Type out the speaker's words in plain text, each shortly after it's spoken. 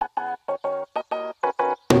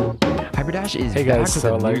Hyperdash is Hey back guys, with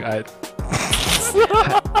so a like new...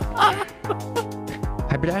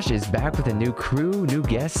 Hyperdash is back with a new crew, new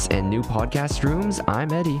guests, and new podcast rooms. I'm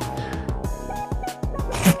Eddie.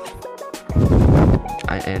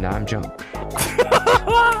 And I'm Jump.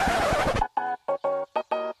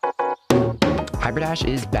 Hyperdash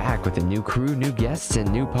is back with a new crew, new guests, and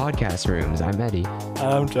new podcast rooms. I'm Eddie.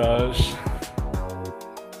 I'm Josh.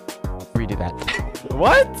 Redo that.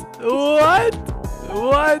 What?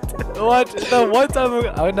 No, one time.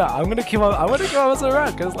 Oh no, I'm gonna keep on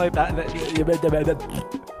around because like that's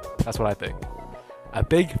what I think. A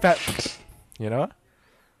big fat, you know.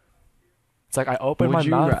 It's like I open my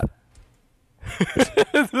mouth.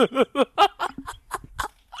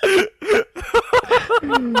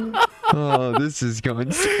 Oh, this is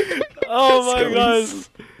going. Oh my gosh!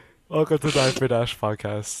 Welcome to the Hyperdash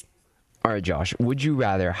podcast. All right, Josh, would you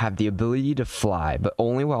rather have the ability to fly, but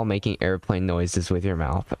only while making airplane noises with your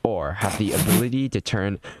mouth, or have the ability to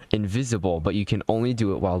turn invisible, but you can only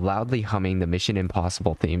do it while loudly humming the Mission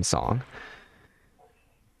Impossible theme song?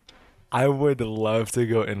 I would love to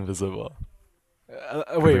go invisible.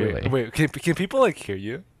 Really? Wait. Can people like hear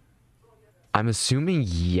you? I'm assuming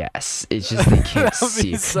yes. It's just they can't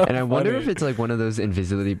see. So and I wonder funny. if it's like one of those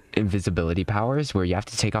invisibility powers where you have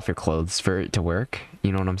to take off your clothes for it to work.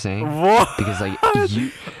 You know what I'm saying? What? Because like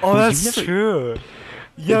you. Oh, well, that's you've never- true. if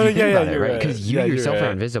Yeah, you think about it, you're right. Because you Yeah, you're yourself are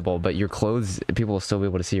right. invisible, but your clothes, people will still be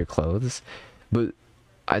able to see your clothes. But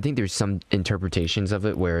I think there's some interpretations of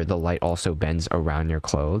it where the light also bends around your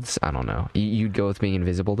clothes. I don't know. You'd go with being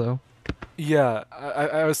invisible though? Yeah,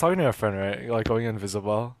 I was talking to a friend, right? Like going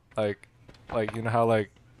invisible, like you know how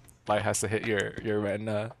like light has to hit your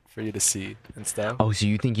retina for you to see and stuff. Oh, so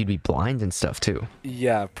you think you'd be blind and stuff too?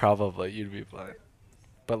 Yeah, probably you'd be blind,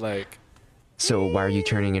 but like. So why are you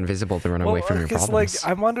turning invisible to run away from your Because problems?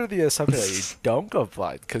 like I'm under the assumption that you don't go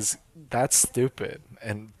blind, because that's stupid,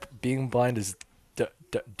 and being blind is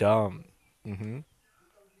dumb.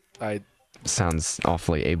 I Sounds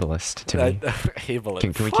awfully ableist to me. ableist.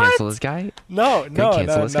 Can we What? cancel this guy? No.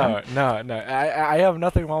 cancel this guy? I have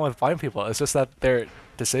nothing wrong with blind people. It's just that they're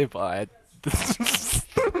disabled. What?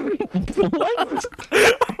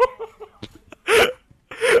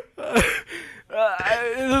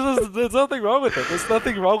 There's nothing wrong with it. There's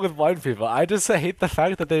nothing wrong with blind people. I just hate the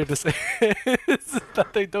fact that they're that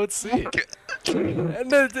they don't see. And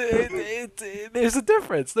there's a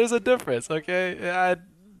difference. There's a difference. Okay.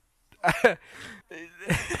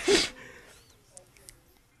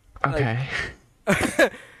 Okay.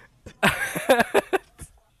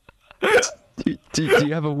 do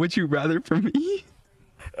you have a would you rather for me?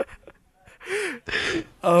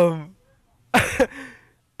 Hold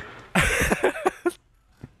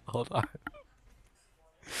on.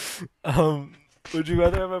 Would you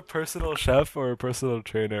rather have a personal chef or a personal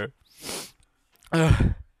trainer?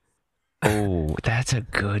 Oh, that's a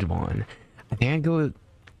good one.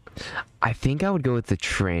 I think I would go with the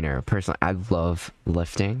trainer. Personally, I love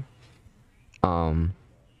lifting. Oh,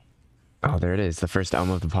 there it is. The first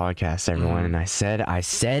of the podcast, everyone. And I said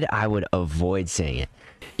I would avoid saying it.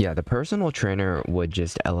 Yeah, the personal trainer would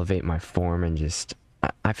just elevate my form and just.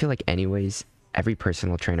 I feel like, anyways, every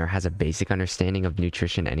personal trainer has a basic understanding of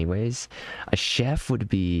nutrition, anyways. A chef would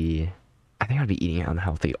be. I think I'd be eating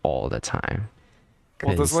unhealthy all the time.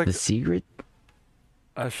 Well, there's 'Cause like the secret.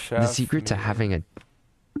 a chef. The secret to having a.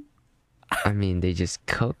 I mean, they just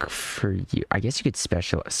cook for you. I guess you could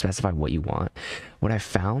specify what you want. What I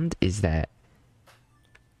found is that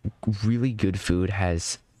really good food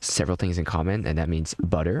has several things in common, and that means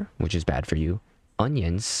butter, which is bad for you,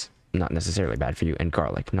 onions, not necessarily bad for you, and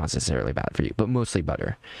garlic, not necessarily bad for you, but mostly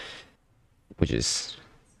butter, which is,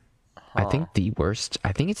 I think, the worst.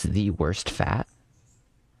 I think it's the worst fat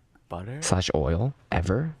butter. / oil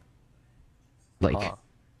ever. Like,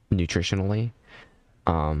 nutritionally.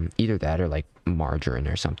 Either that or like margarine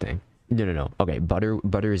or something. No. Okay,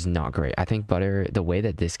 butter is not great. I think butter, the way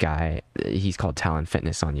that this guy, he's called Talon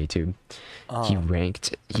Fitness on YouTube. He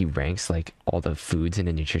ranks like all the foods in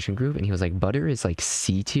a nutrition group, and he was like, butter is like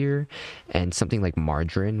C tier, and something like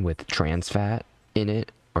margarine with trans fat in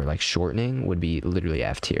it or like shortening would be literally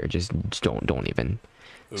F tier. Just don't even.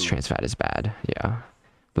 Trans fat is bad. Yeah.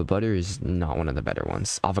 But butter is not one of the better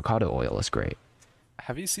ones. Avocado oil is great.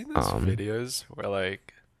 Have you seen those videos where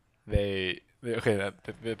like there's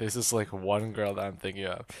this like one girl that I'm thinking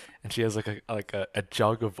of, and she has like a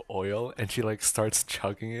jug of oil, and she like starts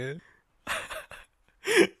chugging it.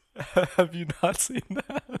 Have you not seen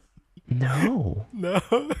that? No. No.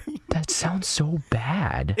 That sounds so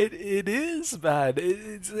bad. It is bad.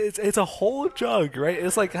 It's a whole jug, right?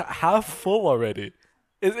 It's like half full already.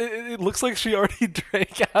 It looks like she already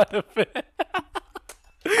drank out of it.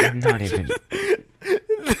 I'm not even.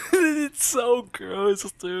 It's so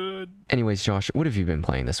gross, dude. Anyways, Josh, what have you been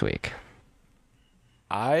playing this week?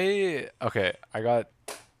 I got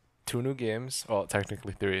 2 new games. Well,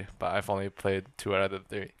 technically 3, but I've only played 2 out of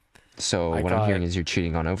the 3. So I what I'm hearing got is you're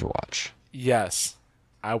cheating on Overwatch. Yes,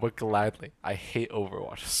 I would gladly. I hate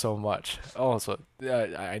Overwatch so much. Also,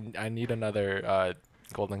 I need another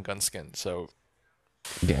golden gun skin. So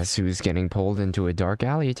Guess who's getting pulled into a dark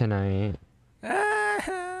alley tonight?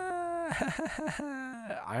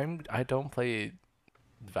 I don't play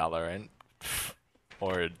Valorant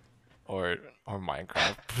or or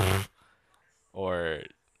Minecraft or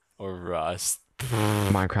Rust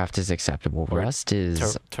Minecraft is acceptable. or Rust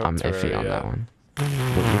is I'm iffy on that Terraria one. What,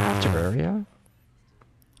 you have Terraria?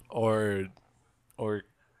 or or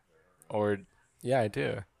or yeah, I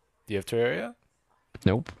do. Do you have Terraria?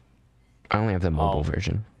 Nope. I only have the mobile Oh,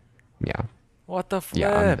 version. Yeah. what the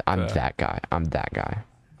Yeah, flip? I'm that guy. I'm that guy.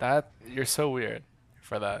 That you're so weird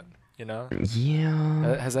for that, you know?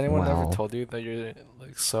 Yeah. Has anyone ever Well, told you that you're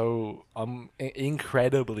like so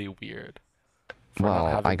incredibly weird for not I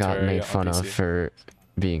having got made Terraria on fun of PC? for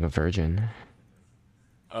being a virgin.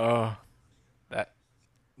 Oh, that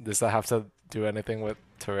does that have to do anything with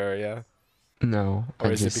Terraria? No, Or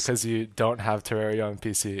I is it just because you don't have Terraria on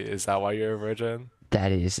PC? Is that why you're a virgin? that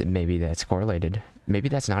is maybe that's correlated. Maybe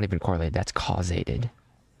that's not even correlated. That's causated.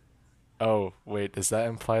 Oh, wait, does that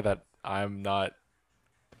imply that I'm not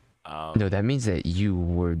No, um that means that you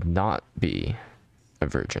would not be a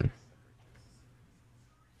virgin. Is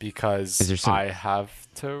because there some? I have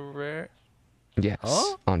Terraria? Yes,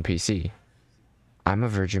 Huh? on PC. I'm a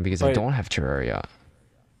virgin because I But don't have Terraria.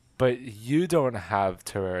 but you don't have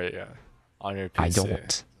Terraria on your I PC.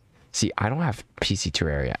 don't. See, I don't have PC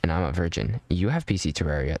Terraria, and I'm a virgin. You have PC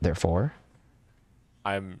Terraria, therefore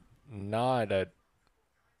I'm not a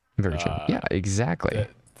virgin. uh Yeah, exactly.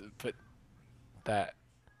 but that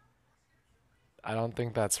I don't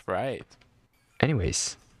think that's right.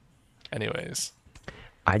 Anyways, Anyways,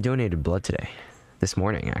 I donated blood today. This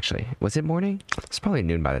morning, actually. Was it morning? It's probably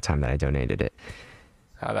noon by the time that I donated it.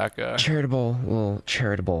 how'd that go? Little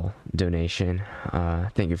charitable donation.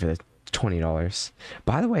 Thank you for the $20.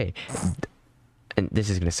 By the way, and this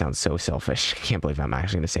is gonna sound so selfish. I can't believe I'm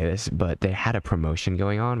actually gonna say this, but they had a promotion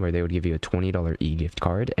going on where they would give you a $20 e-gift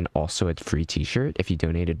card and also a free T-shirt if you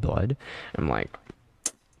donated blood. I'm like,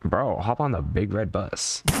 bro, hop on the big red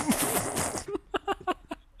bus.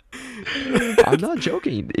 I'm not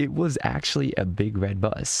joking. It was actually a big red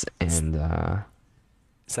bus, and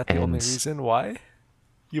Is that the only and reason why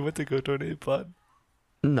you went to go donate blood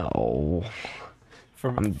no,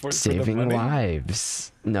 I'm for the saving money?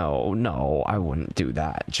 lives. No, I wouldn't do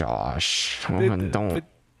that, Josh. Don't. But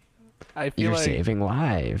I feel You're like saving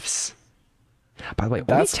lives. By the way, only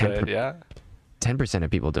that's good, yeah. 10% of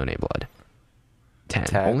people donate blood. 10.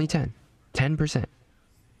 10? Only 10. 10%.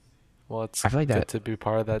 Well, it's I feel like good that. to be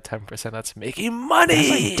part of that 10% that's making That's money.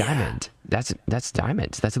 like diamond. That's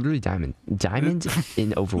diamond. That's literally diamond. Diamond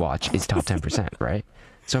in Overwatch is top 10%, right?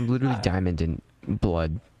 So I'm literally diamond in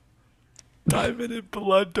blood. Diamond in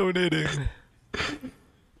blood donating.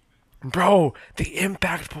 Bro, the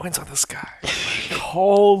impact points on this guy.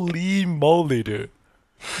 Holy moly, dude.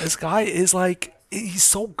 This guy is like, he's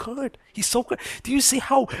so good. He's so good. Do you see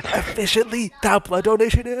how efficiently that blood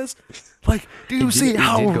donation is? Like, do you see It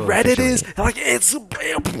how did go red it is? efficiently. Like,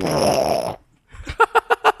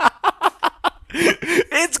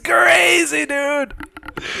 it's crazy, dude.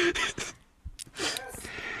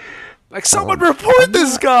 Like, someone report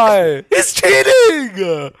this guy. He's cheating.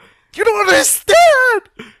 You don't understand.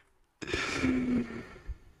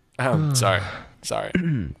 Sorry.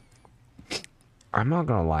 I'm not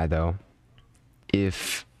gonna lie though.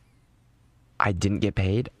 If I didn't get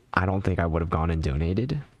paid, I don't think I would have gone and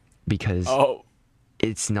donated because Oh,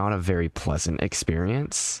 it's not a very pleasant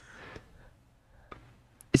experience,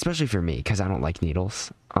 especially for me because I don't like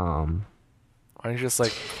needles. why don't you just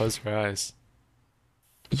like close your eyes?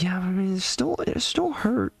 Yeah, I mean, it still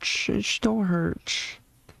hurts. It still hurts.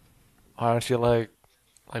 Why don't you like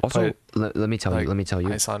Also, put let me tell you. like Let me tell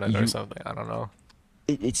you. ice on it or something? I don't know.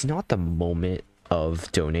 It's not the moment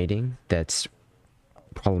of donating that's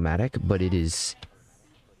problematic, but it is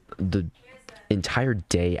the entire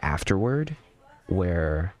day afterward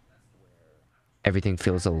where everything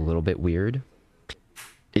feels a little bit weird.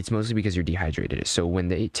 It's mostly because you're dehydrated. So when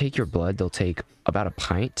they take your blood, they'll take about a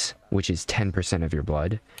pint, which is 10% of your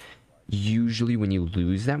blood. Usually when you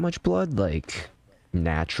lose that much blood, like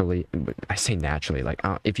naturally, I say naturally, like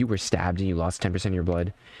if you were stabbed and you lost 10% of your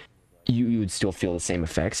blood, you would still feel the same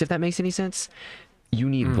effects, if that makes any sense. you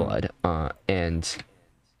need blood, and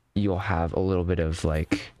you'll have a little bit of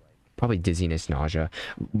like probably dizziness, nausea.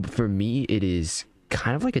 For me, it is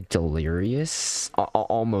kind of like a delirious,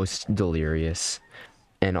 almost delirious.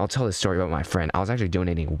 And I'll tell this story about my friend. I was actually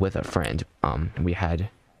donating with a friend.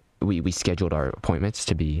 We scheduled our appointments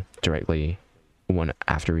to be directly one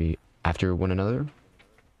after one another.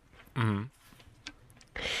 Mm-hmm.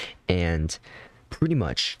 And pretty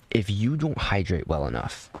much, if you don't hydrate well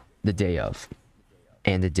enough the day of,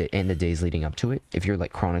 and the days leading up to it, if you're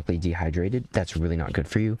like chronically dehydrated, that's really not good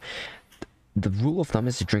for you. The rule of thumb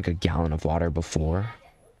is to drink a gallon of water before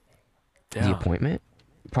the appointment.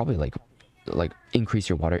 Probably like increase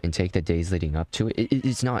your water intake the days leading up to it.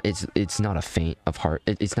 It's not a faint of heart.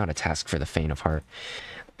 It's not a task for the faint of heart.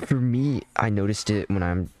 For me, I noticed it when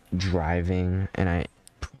I'm driving, and I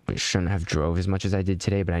probably shouldn't have drove as much as I did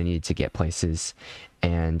today, but I needed to get places,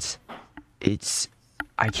 and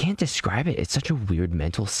I can't describe it. It's such a weird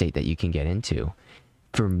mental state that you can get into.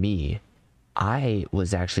 For me, I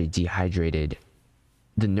was actually dehydrated.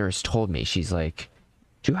 The nurse told me, she's like,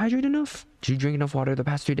 "Did you hydrate enough? Did you drink enough water the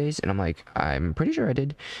past 3 days?" And I'm like, "I'm pretty sure I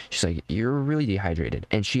did." She's like, "You're really dehydrated."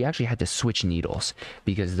 And she actually had to switch needles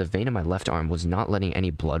because the vein in my left arm was not letting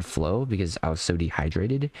any blood flow because I was so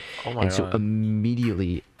dehydrated. Oh my and so God.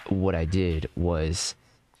 immediately what I did was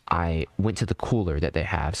I went to the cooler that they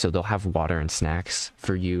have. So they'll have water and snacks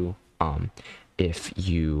for you if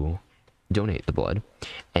you donate the blood.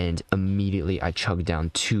 And immediately I chugged down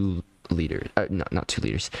 2 liters, not 2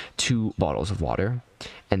 liters, 2 bottles of water.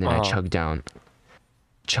 And then I chugged down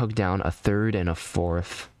a third and a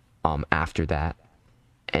fourth after that,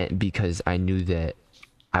 and because I knew that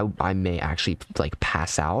I may actually like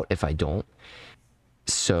pass out if I don't.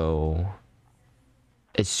 So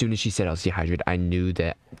as soon as she said I was dehydrated, I knew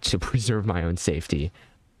that to preserve my own safety,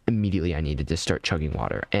 immediately I needed to start chugging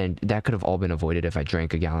water. And that could have all been avoided if I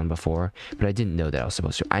drank a gallon before, but I didn't know that I was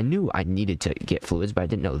supposed to. I knew I needed to get fluids, but I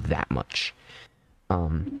didn't know that much.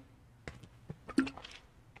 And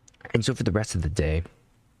so for the rest of the day,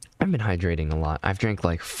 I've been hydrating a lot. I've drank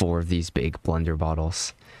like 4 of these big blender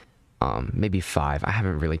bottles, maybe 5. I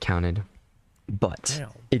haven't really counted. But Damn.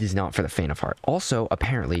 it is not for the faint of heart. Also,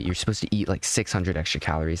 apparently, you're supposed to eat like 600 extra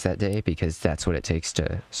calories that day because that's what it takes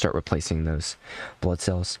to start replacing those blood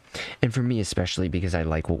cells. And for me, especially because I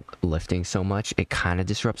like lifting so much, it kind of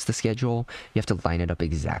disrupts the schedule. You have to line it up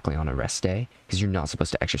exactly on a rest day because you're not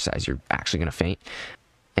supposed to exercise. You're actually going to faint.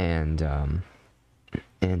 And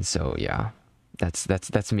so, yeah.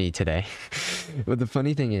 That's me today. But the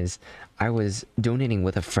funny thing is, I was donating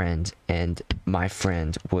with a friend, and my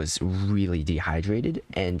friend was really dehydrated,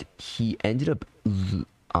 and he ended up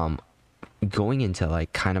going into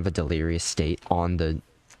like kind of a delirious state on the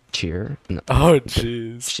chair. Oh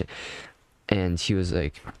jeez. And he was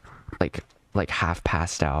like half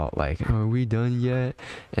passed out, like, "Are we done yet?"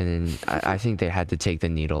 And then I think they had to take the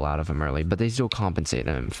needle out of him early, but they still compensated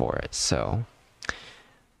him for it. So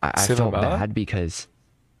I felt bad because,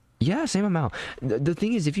 yeah, same amount. The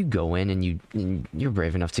thing is, if you go in and you're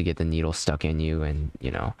brave enough to get the needle stuck in you, and you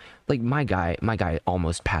know, like my guy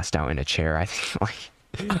almost passed out in a chair. I think like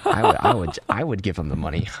I would give him the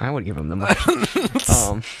money. I would give him the money.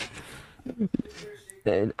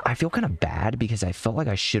 And I feel kind of bad because I felt like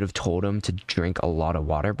I should have told him to drink a lot of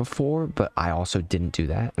water before, but I also didn't do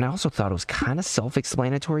that. And I also thought it was kind of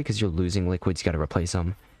self-explanatory because you're losing liquids, you got to replace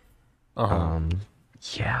them.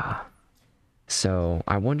 Yeah. So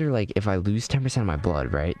I wonder, like, if I lose 10% of my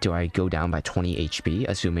blood, right? Do I go down by 20 HP,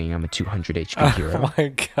 assuming I'm a 200 HP hero? Oh my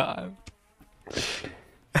God.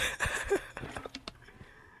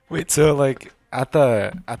 Wait, so like at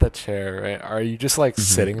the chair, right? Are you just like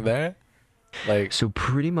sitting there? Like, So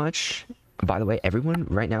pretty much, by the way, everyone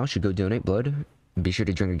right now should go donate blood. Be sure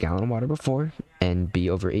to drink a gallon of water before and be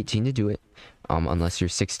over 18 to do it. Unless you're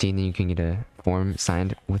 16, then you can get a form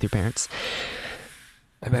signed with your parents.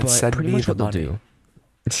 and then But send pretty me much the what they'll money.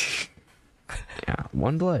 do. Yeah,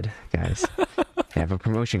 one blood, guys. They have a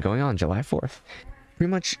promotion going on July 4th.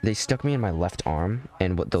 Pretty much, they stuck me in my left arm,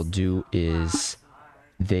 and what they'll do is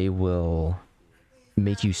they will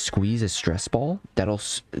make you squeeze a stress ball.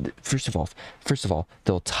 First of all,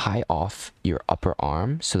 they'll tie off your upper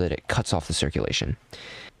arm so that it cuts off the circulation.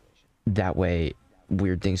 That way,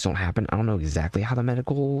 weird things don't happen. I don't know exactly how the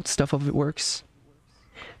medical stuff of it works.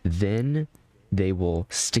 Then they will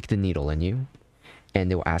stick the needle in you, and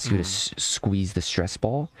they will ask you to squeeze the stress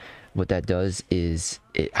ball. What that does is,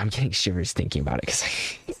 I'm getting shivers thinking about it because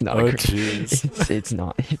it's not. Oh a great, jeez. it's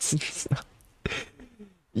not.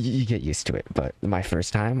 You get used to it. But my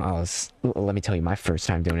first time, let me tell you, my first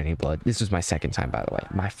time donating blood, this was my second time, by the way.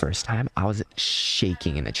 My first time, I was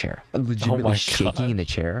shaking in the chair, Oh legitimately my shaking in god. the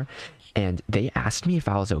chair. And they asked me if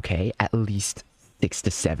I was okay at least 6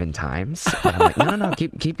 to 7 times. And I'm like, no, no, no,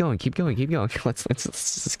 keep going, keep going, keep going. Let's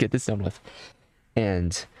just get this done with.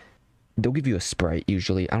 And they'll give you a Sprite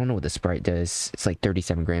usually. I don't know what the Sprite does. It's like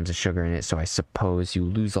 37 grams of sugar in it, so I suppose you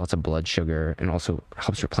lose lots of blood sugar, and also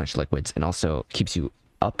helps replenish liquids, and also keeps you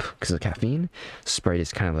up because of caffeine. Sprite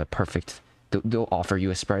is kind of the perfect. They'll offer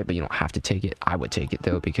you a Sprite, but you don't have to take it. I would take it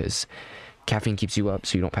though because caffeine keeps you up,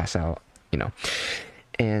 so you don't pass out. You know,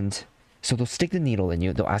 and so they'll stick the needle in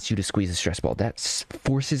you. They'll ask you to squeeze a stress ball. That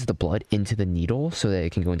forces the blood into the needle so that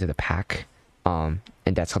it can go into the pack.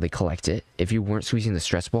 And that's how they collect it. If you weren't squeezing the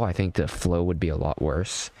stress ball, I think the flow would be a lot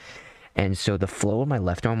worse. And so the flow in my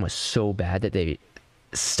left arm was so bad that they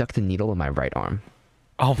stuck the needle in my right arm.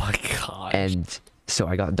 Oh my god. And so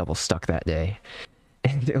I got double stuck that day.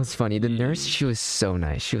 And it was funny. The nurse, she was so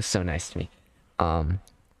nice. She was so nice to me.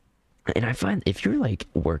 And I find if you're like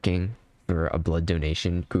working for a blood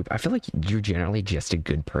donation group, I feel like you're generally just a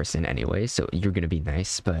good person anyway, so you're gonna be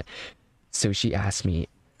nice. But so she asked me,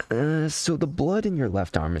 so the blood in your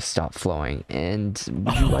left arm has stopped flowing, and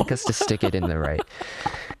would you like us to stick it in the right?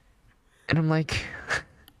 And I'm like,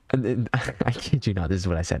 and then, I kid you not, this is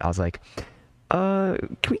what I said. I was like, can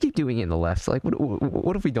we keep doing it in the left? Like,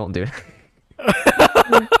 what if we don't do it?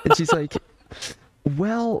 And she's like,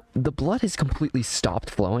 well, the blood has completely stopped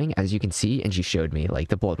flowing, as you can see, and she showed me, like,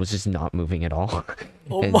 the blood was just not moving at all.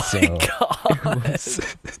 Oh And my so god.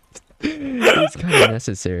 it was kind of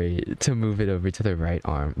necessary to move it over to the right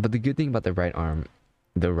arm. But the good thing about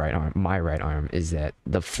my right arm, is that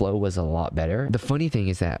the flow was a lot better. The funny thing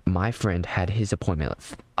is that my friend had his appointment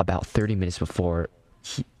about 30 minutes before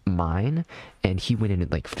mine, and he went in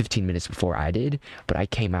like 15 minutes before I did, but I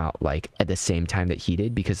came out like at the same time that he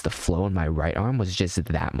did because the flow in my right arm was just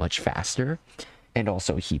that much faster. And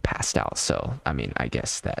also he passed out, so I mean, I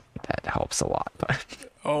guess that helps a lot. But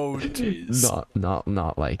Oh jeez.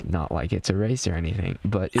 not like it's a race or anything,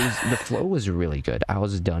 but the flow was really good. I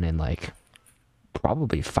was done in like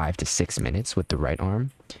probably 5 to 6 minutes with the right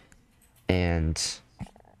arm. And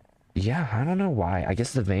yeah, I don't know why. I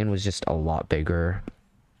guess the vein was just a lot bigger.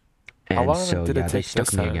 How And long so did it yeah, they take stuck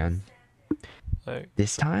this me time? again. Like,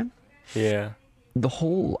 This time, yeah.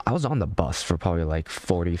 I was on the bus for probably like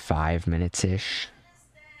 45 minutes ish.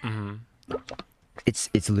 Mm-hmm.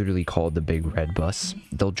 It's literally called the Big Red Bus.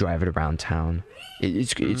 They'll drive it around town.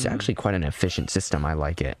 It's actually quite an efficient system. I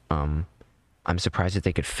like it. I'm surprised that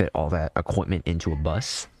they could fit all that equipment into a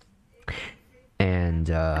bus. And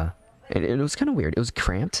it was kind of weird. It was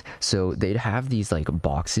cramped, so they'd have these like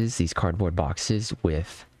boxes, these cardboard boxes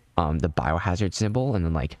with the biohazard symbol and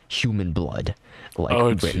then like human blood like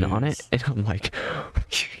Oh, written on it. jeez. And I'm like,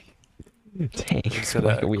 dang, Just had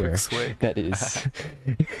like a we quick are. swig. That is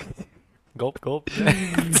Gulp, gulp.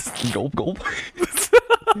 gulp gulp.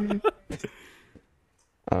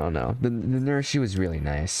 I don't know. The nurse, she was really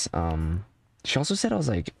nice. She also said,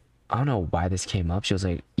 I don't know why this came up. She was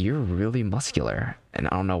like, "You're really muscular," and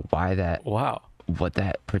I don't know Wow. what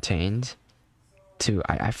that pertained to.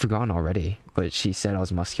 I've forgotten already, but she said I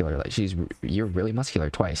was muscular. Like you're really muscular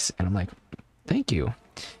twice, and I'm like, thank you.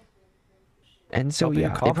 And so Probably a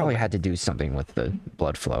yeah, it probably compliment. had to do something with the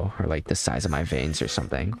blood flow or like the size of my veins or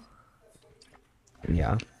something.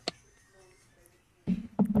 Yeah.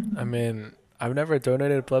 I mean, I've never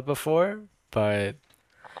donated blood before, but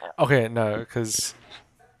okay, no, because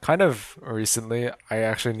kind of recently I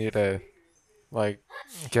actually need to like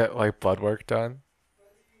get like blood work done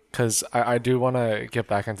because I do want to get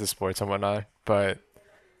back into sports and whatnot, but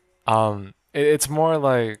it's more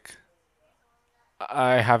like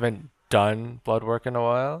I haven't done blood work in a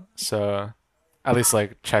while, so at least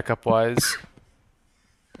like checkup wise.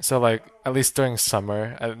 So like at least during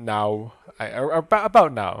summer now, or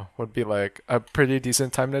about now would be like a pretty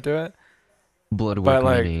decent time to do it. Blood But work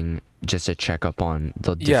like meaning just a checkup on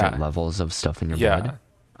the different yeah, levels of stuff in your blood. yeah,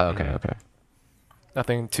 Okay, hmm okay.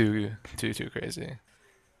 nothing too crazy.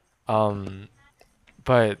 Um,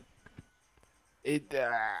 but it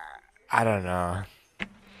I don't know.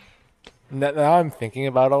 Now I'm thinking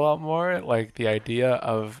about it a lot more, like the idea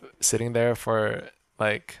of sitting there for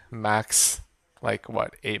like max like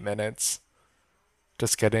what 8 minutes,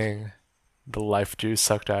 just getting the life juice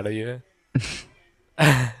sucked out of you.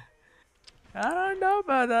 I don't know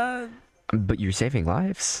about that. But you're saving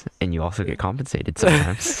lives, and you also get compensated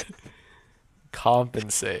sometimes.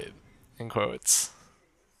 Compensate in quotes.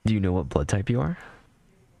 Do you know what blood type you are?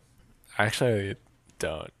 I actually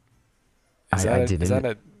don't. I Is that a didn't.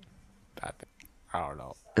 bad thing? I don't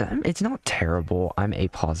know. It's not terrible. I'm A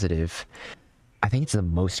positive. I think it's the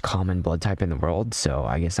most common blood type in the world, so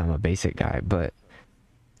I guess I'm a basic guy. But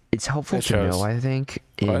it's helpful It to know. shows. I think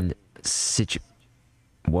What? in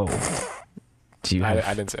Whoa. Do you have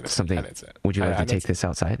I didn't say it. something? I didn't say it. Would you like to didn't take say- this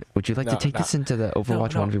outside? Would you like to No, take no. this into the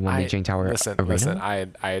Overwatch No, 1v1 Lijiang Tower listen, arena? listen.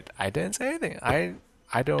 I didn't say anything.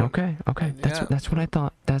 I don't. Okay, okay. Yeah. That's what I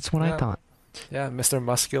thought. That's what I Yeah. thought. Yeah, Mr.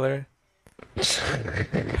 Muscular.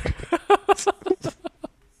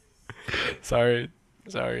 Sorry.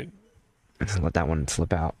 Let that one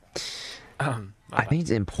slip out. I think it's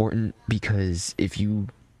important because if you,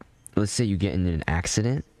 let's say you get in an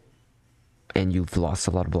accident and you've lost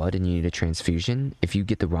a lot of blood and you need a transfusion, if you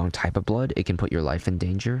get the wrong type of blood, it can put your life in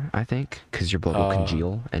danger, I think, because your blood will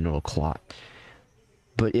congeal and it'll clot.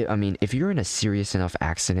 But I mean, if you're in a serious enough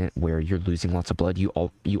accident where you're losing lots of blood, you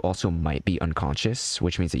also might be unconscious,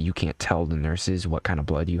 which means that you can't tell the nurses what kind of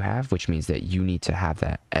blood you have, which means that you need to have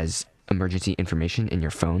that as emergency information in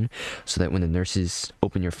your phone, so that when the nurses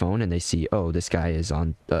open your phone and they see, oh, this guy is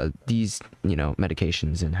on these,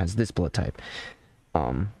 medications and has this blood type.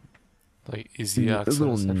 Like easy A access.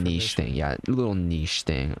 little niche information. thing, yeah, a little niche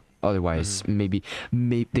thing. Otherwise, maybe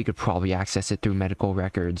they could probably access it through medical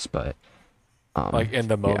records, but Like in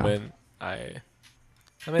the yeah. moment, I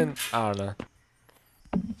mean, I don't know.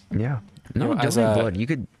 Yeah. No, You know, as donate a- blood. You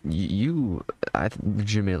could.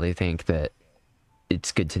 Legitimately think that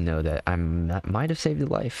it's good to know that might have saved your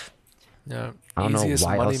life. Yeah, I don't know easiest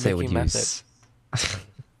why money else they would making method. use.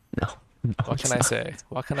 No. What it's can I not. say?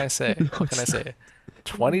 What can I say? No, What can I it's say?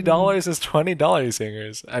 $20 is $20,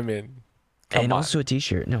 singers. I mean, come And on. also a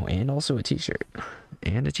T-shirt. No, and also a T-shirt.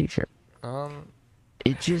 And a T-shirt. Um,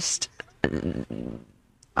 It just.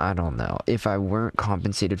 I don't know. If I weren't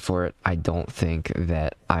compensated for it, I don't think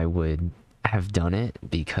that I would have done it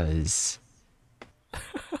because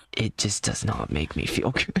it just does not make me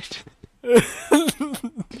feel good.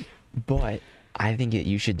 But I think that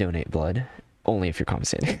you should donate blood only if you're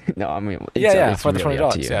compensated. No, I mean, it's for the really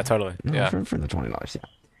up to $20. you. Yeah, totally. No, Yeah. for the $20, yeah.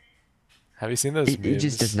 Have you seen those It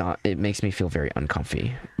just does memes? not. It makes me feel very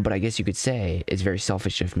uncomfy. But I guess you could say it's very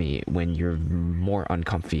selfish of me when you're more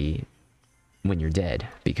uncomfy when you're dead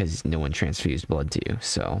because no one transfused blood to you.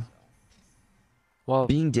 So Well,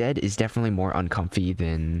 being dead is definitely more uncomfy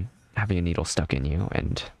than having a needle stuck in you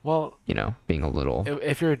and being a little.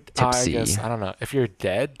 if you're, I tipsy. guess I don't know. If you're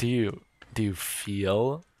dead, do you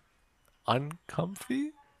feel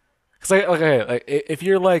uncomfy? Cause if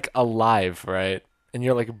you're like alive, right, and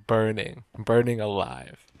you're like burning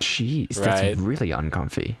alive, Jeez, Right. that's really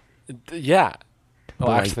uncomfy. yeah. Well, But,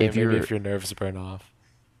 like, actually, if maybe you're- if your nerves burn off.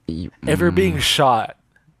 You- If you're being shot,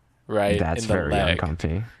 right, that's in the very leg,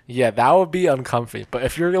 uncomfy. yeah, that would be uncomfy. But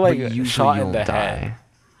if you're But like usually shot you in the won't head,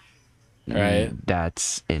 die. right?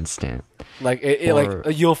 That's instant. Like Or-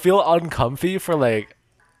 like you'll feel uncomfy for like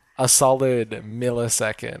a solid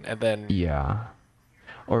millisecond, and then Yeah.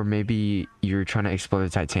 Or maybe you're trying to explore the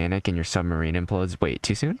Titanic and your submarine implodes. Wait,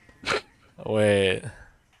 too soon? wait.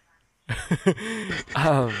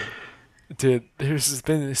 Dude, there's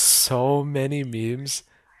been so many memes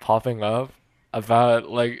popping up about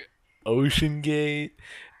like Ocean Gate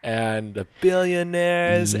and the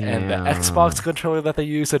billionaires and the Yeah. Xbox controller that they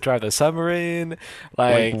use to drive the submarine.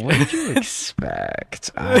 Like, Like, what did you expect?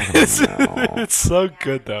 I it's, don't know. it's so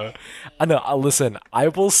good though. I know. Listen, I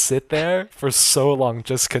will sit there for so long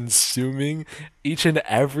just consuming each and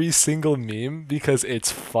every single meme because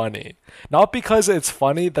it's funny. Not because it's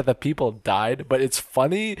funny that the people died, but it's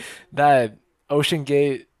funny that Ocean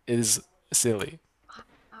Gate is silly.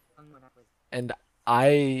 And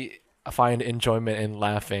I find enjoyment in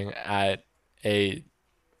laughing at a.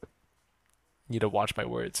 Need to watch my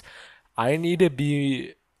words. I need to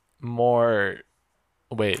be more.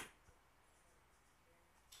 Wait.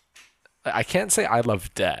 I can't say I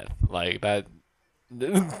love death like that.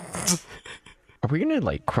 Are we gonna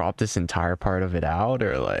like crop this entire part of it out,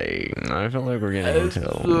 or like I feel like we're getting into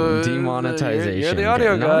demonetization? You're the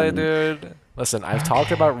audio No, guy, dude. Listen, I've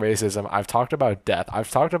talked about racism. I've talked about death.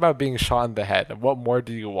 I've talked about being shot in the head. What more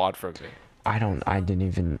do you want from me? I didn't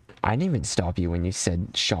even stop you when you said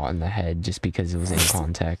shot in the head just because it was in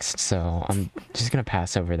context. So I'm just gonna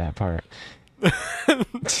pass over that part. Have you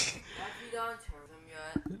done tourism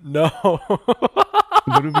yet? No.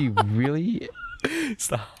 What would be really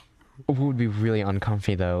Stop. what would be really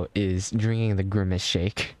uncomfy though is drinking the Grimace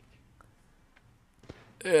shake.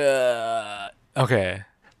 Okay.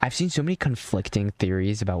 I've seen so many conflicting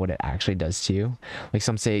theories about what it actually does to you. Like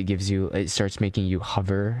some say it starts making you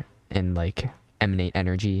hover and like emanate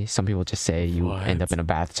energy. Some people just say you end up What? in a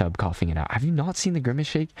bathtub coughing it out. Have you not seen the Grimace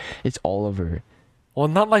shake? It's all over Well,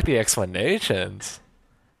 not like the explanations.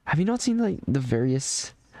 Have you not seen like the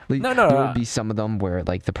various? Like, No, no, there no. will be some of them where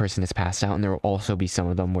like the person is passed out, and there will also be some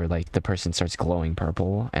of them where like the person starts glowing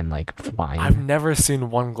purple and like flying. I've never seen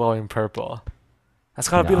one glowing purple. That's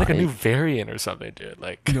gotta be Nah, like a new variant or something, dude.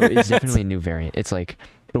 Like, No, it's definitely a new variant. It's like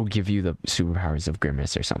it'll give you the superpowers of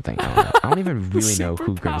Grimace or something. I don't know. I don't even really know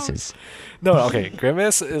who Grimace Superpowers. is. No, okay.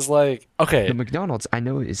 Grimace is like okay. The McDonald's, I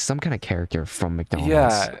know, is some kind of character from McDonald's.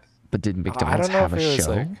 Yeah, But did I McDonald's don't know have if a it was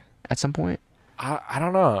show like at some point? I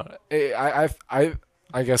don't know.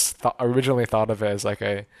 I guess originally thought of it as like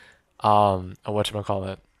a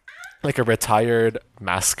whatchamacallit, like a retired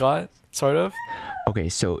mascot sort of. Okay,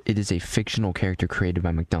 so it is a fictional character created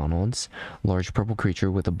by McDonald's, large purple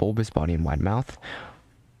creature with a bulbous body and wide mouth.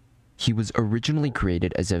 He was originally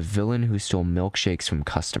created as a villain who stole milkshakes from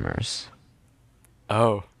customers.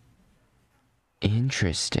 Oh,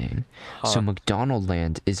 Interesting. So huh. McDonald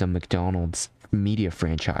Land is a McDonald's media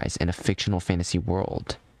franchise in a fictional fantasy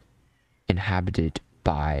world inhabited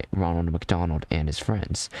by Ronald McDonald and his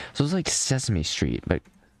friends. So it's like Sesame Street, but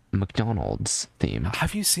McDonald's themed.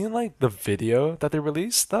 Have you seen like the video that they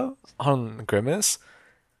released though on Grimace?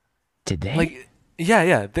 Did they? Like, yeah,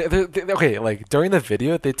 yeah. Okay, like during the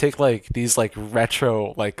video, they take like these like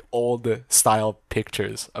retro, like old style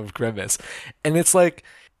pictures of Grimace, and it's like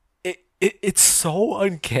it's so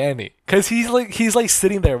uncanny because he's like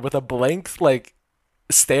sitting there with a blank like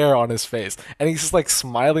stare on his face, and he's just like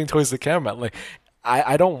smiling towards the camera. Like,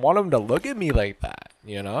 I don't want him to look at me like that,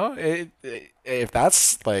 you know? If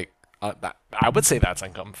that's like that, I would say that's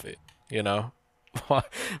uncomfy, you know?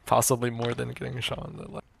 Possibly more than getting shot.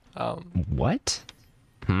 Like, What?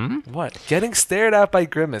 Hmm? what? Getting stared at by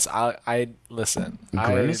Grimace. I listen.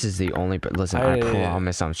 Grimace is the only. But listen, I I-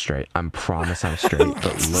 promise I'm straight. I promise I'm straight.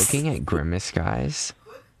 But looking at Grimace, guys,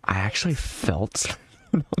 I actually felt.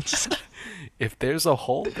 If there's a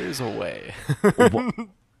hole, there's a way. Wha-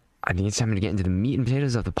 I think it's time to get into the meat and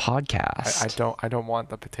potatoes of the podcast. I don't want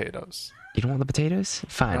the potatoes. You don't want the potatoes?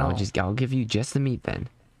 Fine, No. I'll give you just the meat then.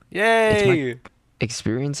 Yay!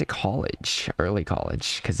 Experience at college, early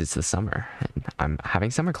college, because it's the summer. And I'm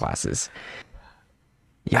having summer classes.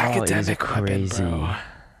 Y'all, it is a Academic weapon, crazy, bro.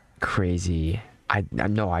 crazy. I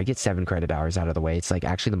no, I get 7 credit hours out of the way. It's like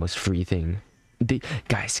actually the most free thing.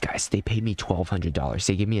 Guys, they paid me $1,200.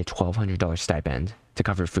 They gave me a $1,200 stipend to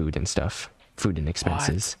cover food and stuff, food and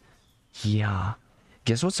expenses. Yeah.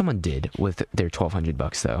 Guess what someone did with their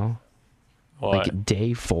 $1,200 though? What? Like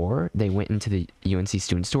day 4, they went into the UNC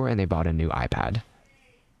student store and they bought a new iPad.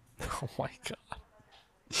 Oh my god.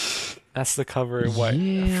 That's the cover what?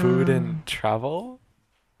 Yeah. Food and travel?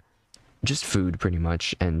 Just food, pretty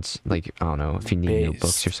much, and like I don't know if you need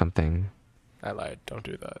notebooks or Based. something. I lied. Don't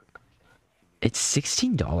do that. It's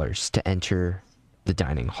 $16 to enter the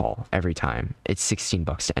dining hall every time. It's $16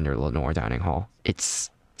 to enter Lenore Dining Hall.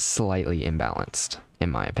 It's slightly imbalanced,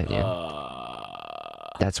 in my opinion.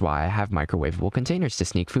 That's why I have microwavable containers to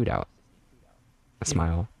sneak food out.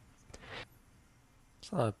 Smile.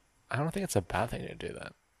 It's not, I don't think it's a bad thing to do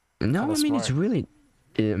that. No, I Kinda mean it's smart. really.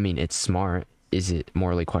 I mean it's smart. Is it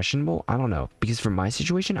morally questionable? I don't know. Because for my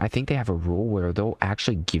situation, I think they have a rule where they'll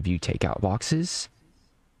actually give you takeout boxes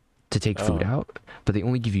to take food Oh. out, but they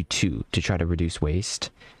only give you 2 to try to reduce waste.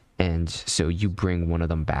 And so you bring one of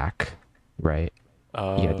them back, right?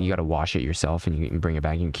 You got to wash it yourself and you can bring it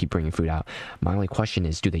back and you keep bringing food out. My only question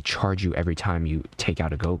is, do they charge you every time you take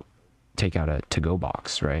out a to-go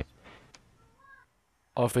box, right?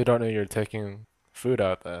 Oh, if they don't know you're taking food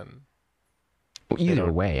out, then. Well, either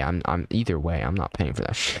don't- way, I'm not paying for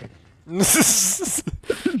that shit.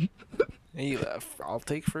 Hey, I'll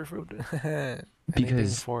take for food. Anything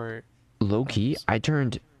Because for low key, I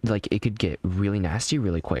turned like it could get really nasty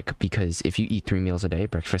really quick because if you eat 3 meals a day,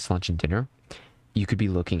 breakfast, lunch, and dinner, you could be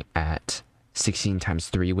looking at 16 times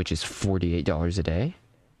 3, which is $48 a day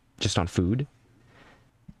just on food.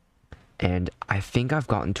 And I think I've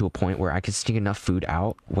gotten to a point where I can sneak enough food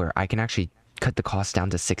out where I can actually cut the cost down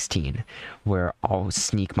to 16, where I'll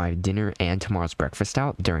sneak my dinner and tomorrow's breakfast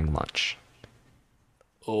out during lunch.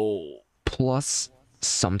 oh. Plus,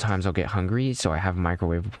 sometimes I'll get hungry, so I have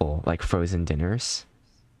microwavable, like, frozen dinners.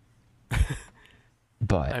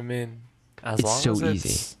 But I mean, as It's long so as easy.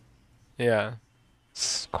 it's, yeah.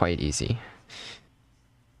 it's quite easy.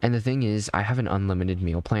 And the thing is, I have an unlimited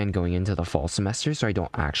meal plan going into the fall semester, so I don't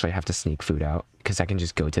actually have to sneak food out, because I can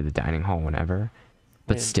just go to the dining hall whenever.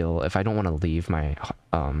 But Man. still, if I don't want to leave my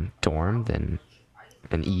dorm, then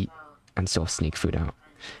and eat, and still sneak food out.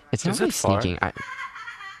 It's not Is it really far? sneaking.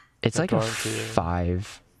 It's The like a dorm to you?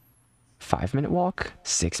 5-minute walk,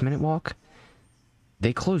 6-minute walk.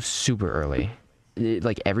 They close super early.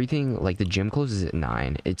 like everything, like the gym closes at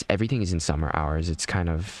 9. It's everything is in summer hours. It's kind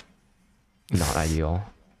of not ideal.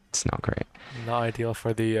 It's not great. Not ideal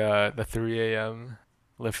for the 3 a.m.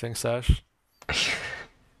 lifting sesh.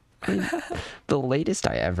 The latest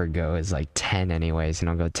I ever go is like 10 anyways, and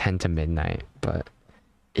I'll go 10 to midnight. But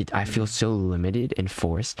I feel so limited and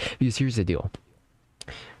forced because here's the deal.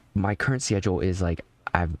 My current schedule is like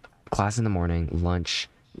I have class in the morning, lunch,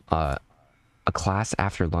 a class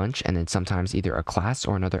after lunch, and then sometimes either a class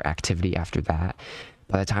or another activity after that.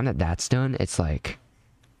 By the time that that's done, it's like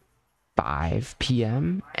 5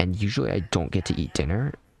 p.m. and usually I don't get to eat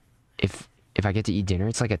dinner. If I get to eat dinner,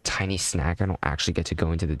 it's like a tiny snack. I don't actually get to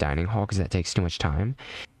go into the dining hall because that takes too much time.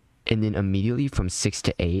 And then immediately from 6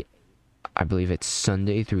 to 8, I believe it's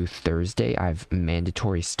Sunday through Thursday, I have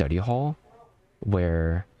mandatory study hall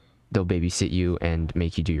where they'll babysit you and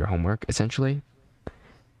make you do your homework, essentially.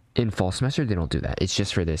 In fall semester, they don't do that. It's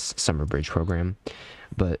just for this summer bridge program.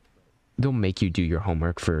 But they'll make you do your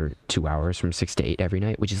homework for 2 hours from 6 to 8 every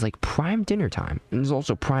night, which is like prime dinner time. And there's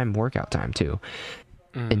also prime workout time, too.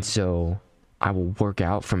 And so I will work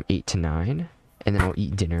out from 8 to 9, and then I'll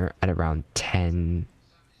eat dinner at around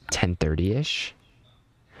 10:30-ish.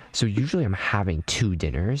 So usually I'm having 2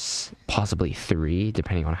 dinners, possibly 3,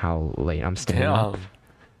 depending on how late I'm staying up.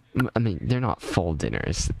 I mean, they're not full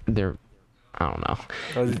dinners. They're, I don't know.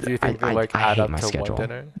 Do you think they like add hate up my to schedule. one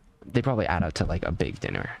dinner? They probably add up to like a big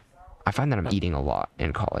dinner. I find that I'm eating a lot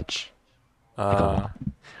in college. Like a lot.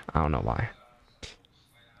 I don't know why.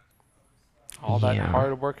 All that Yeah.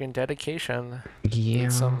 hard work and dedication. Yeah.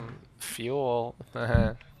 Need some fuel.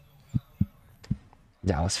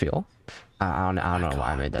 Dallas Fuel. I don't know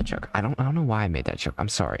why I made that joke. I don't know why I made that joke. I'm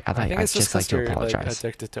sorry. I think I'd it's just like to you're like apologize.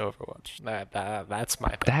 addicted to Overwatch. That's my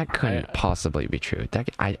thing. That couldn't possibly be true.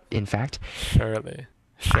 In fact, Surely.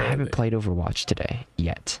 I haven't played Overwatch today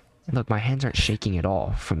yet. Look, my hands aren't shaking at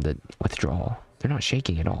all from the withdrawal. They're not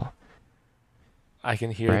shaking at all. I can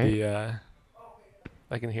hear Right?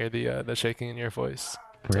 the shaking in your voice.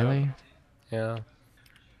 Really? Yeah.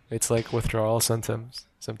 It's like withdrawal symptoms.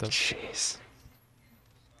 Jeez.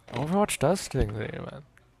 Overwatch does things to you, man.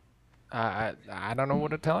 I don't know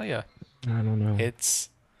what to tell you. I don't know. It's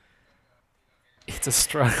a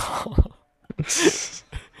struggle.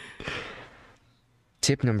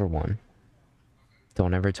 Tip number 1.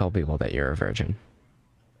 Don't ever tell people that you're a virgin.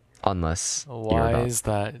 Unless you're Why about... is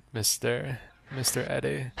that, Mr.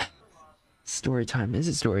 Eddie? Story time. Is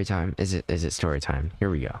it story time? Is it story time? Here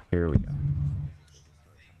we go.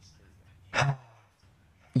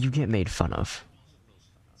 You get made fun of.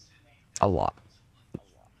 A lot.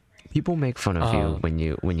 People make fun of you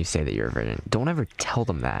when you say that you're a virgin. Don't ever tell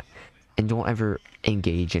them that. And don't ever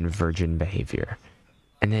engage in virgin behavior.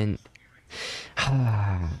 And then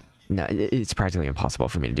no, it's practically impossible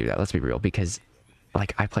for me to do that. Let's be real, because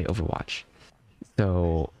like I play Overwatch.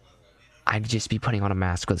 So I'd just be putting on a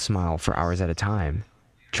mask with a smile for hours at a time,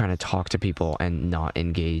 trying to talk to people and not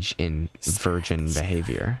engage in virgin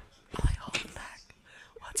behavior. I hold back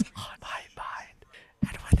what's on my mind,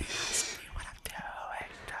 and when they ask me what I'm doing,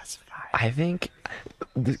 just fine. I think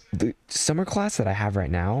the summer class that I have right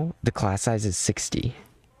now, the class size is 60.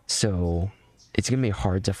 So it's going to be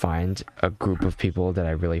hard to find a group of people that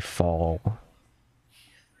I really fall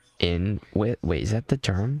in with. Wait, is that the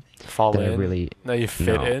term? Fall That I in? really No, you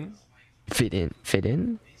fit no. in? Fit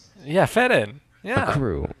in? Yeah, fit in. Yeah. A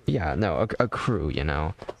crew. Yeah, no, a crew, you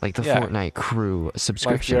know. Like the Yeah. Fortnite crew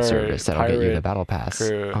subscription your service that'll get you the pirate battle pass.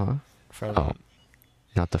 crew Uh-huh. From Oh.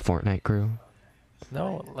 Not the Fortnite crew.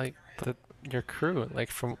 no, like your crew, like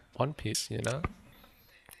from One Piece, you know?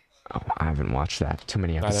 Oh, I haven't watched that. Too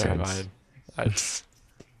many Neither have episodes. I just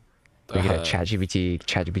We get a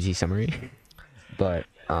ChatGPT summary. But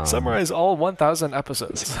summarize all 1,000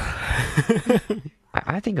 episodes.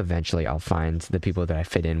 I think eventually I'll find the people that I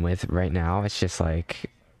fit in with. Right now, it's just like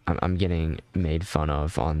I'm getting made fun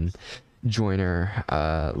of on Joiner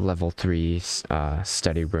level 3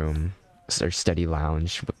 study room or study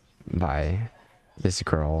lounge by this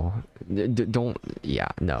girl.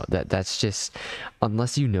 That's just,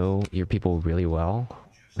 unless you know your people really well,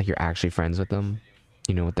 like you're actually friends with them,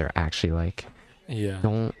 you know what they're actually like. Yeah.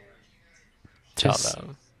 Don't Tell just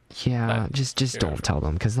them. yeah, that just you're don't tell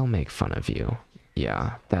them because they'll make fun of you.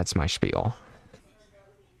 Yeah, that's my spiel.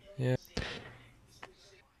 Yeah.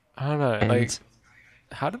 I don't know. And Like,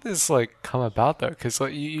 how did this like come about though? Because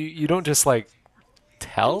like you don't just like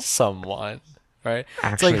tell someone, right?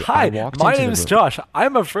 Actually, it's I like, hi, walked my into the name's room- Josh.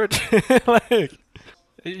 I'm a virgin. Like,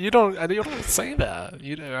 you don't say that,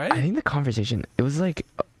 you know, right? I think the conversation, it was like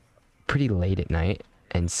pretty late at night,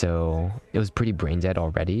 and so it was pretty brain dead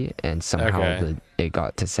already, and somehow Okay. it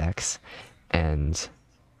got to sex, And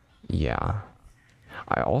yeah.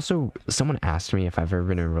 I also, someone asked me if I've ever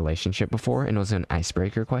been in a relationship before, and it was an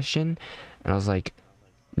icebreaker question, and I was like,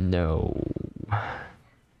 no.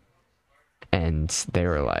 And they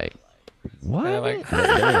were like, what? They're like,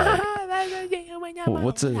 They were like,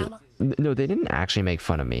 what's a... No, they didn't actually make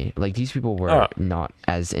fun of me. Like, these people were not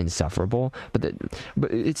as insufferable, but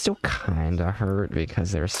it still kind of hurt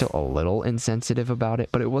because they were still a little insensitive about it,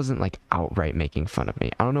 but it wasn't like outright making fun of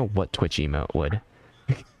me. I don't know what Twitch emote would.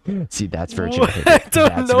 See, that's virgin behavior. I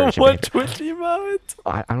don't That's know virgin what behavior. Twitch emote.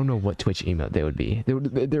 I don't know what Twitch emote they would be.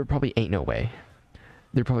 There probably ain't no way.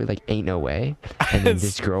 They're probably like, ain't no way. And then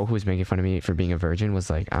this girl who was making fun of me for being a virgin was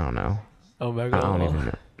like, I don't know. Oh my I god. don't even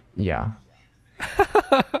know. Yeah.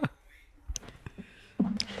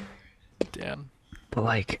 Damn. But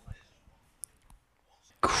like,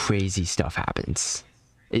 crazy stuff happens.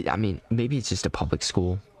 I mean, maybe it's just a public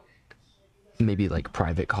school. Maybe like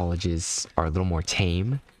private colleges are a little more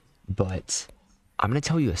tame. But I'm going to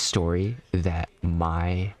tell you a story that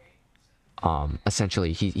my...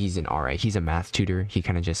 essentially he's an RA. He's a math tutor. He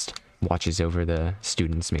kind of just watches over the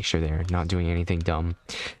students, make sure they're not doing anything dumb.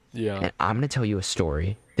 Yeah. And I'm gonna tell you a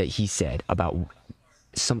story that he said about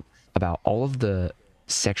all of the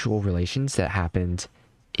sexual relations that happened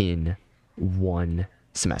in one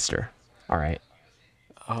semester. All right.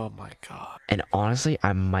 Oh my god. And honestly,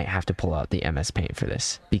 I might have to pull out the MS Paint for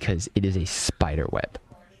this because it is a spider web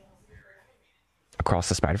across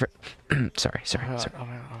the spider. Sorry. Oh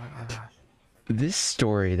my god. This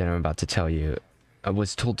story that I'm about to tell you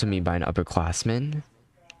was told to me by an upperclassman,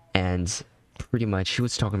 and pretty much he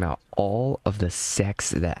was talking about all of the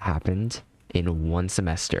sex that happened in one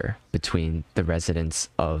semester between the residents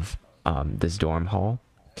of this dorm hall.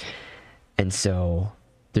 And so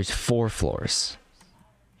there's 4 floors.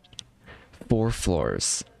 4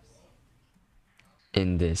 floors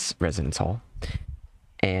in this residence hall.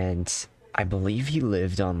 And I believe he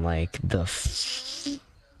lived on like the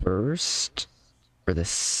first or the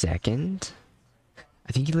second.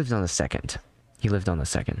 I think he lived on the second. He lived on the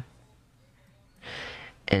second.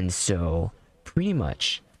 And so pretty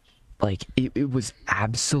much like it was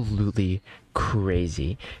absolutely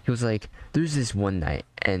crazy. He was like, there's this one night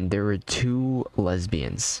and there were 2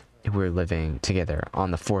 lesbians who were living together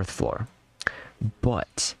on the 4th floor.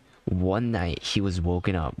 But one night he was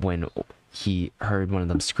woken up when he heard one of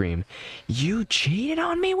them scream, "You cheated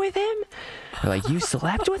on me with him?" Or like, "You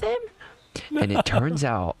slept with him?" No. And it turns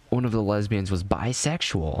out one of the lesbians was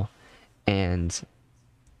bisexual. And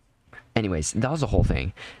anyways, that was the whole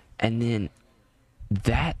thing. And then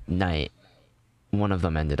that night, one of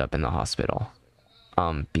them ended up in the hospital.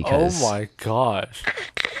 Because... Oh my gosh.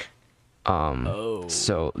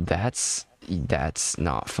 So that's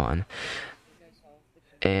not fun.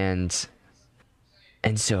 And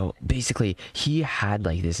so basically he had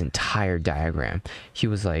like this entire diagram. He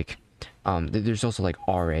was like, there's also like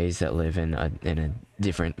RAs that live in a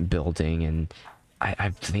different building, and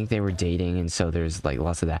I think they were dating, and so there's like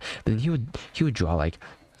lots of that. But then he would draw like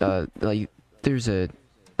there's a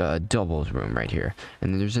doubles room right here,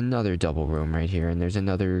 and then there's another double room right here, and there's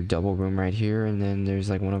another double room right here, and then there's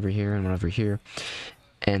like one over here and one over here.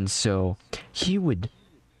 And so he would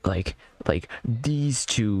like these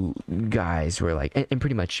 2 guys were like, and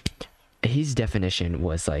pretty much his definition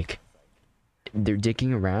was like, they're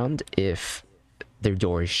dicking around if their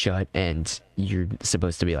door is shut and you're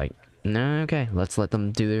supposed to be like, no, okay, let's let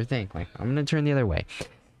them do their thing, like I'm gonna turn the other way.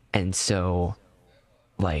 And so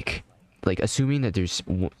like assuming that there's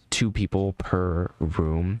 2 people per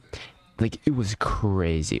room, like it was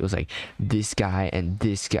crazy. It was like this guy and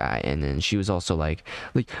this guy, and then she was also like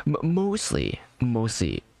mostly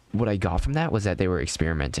what I got from that was that they were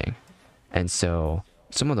experimenting. And so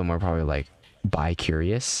some of them were probably like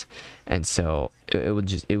bi-curious, and so it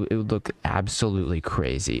would look absolutely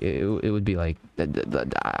crazy. It would be like,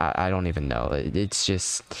 I don't even know. It's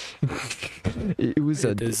just it was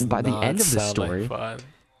by the end of the story, like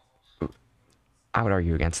I would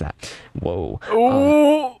argue against that. Whoa.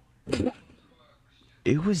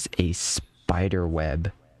 It was a spider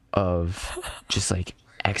web of just like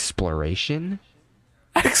exploration.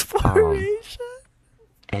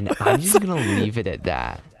 And I'm just gonna leave it at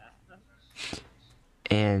that.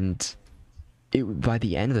 And by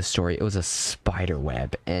the end of the story, it was a spider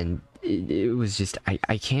web, and it was just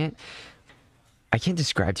I can't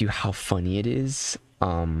describe to you how funny it is.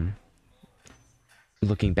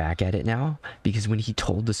 Looking back at it now, because when he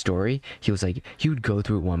told the story, he was like, he would go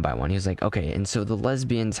through it one by one. He was like, okay, and so the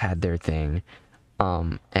lesbians had their thing,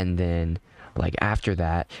 and then like after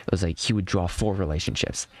that, it was like he would draw 4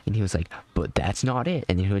 relationships, and he was like, but that's not it.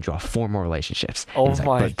 And then he would draw 4 more relationships. And Oh he was like,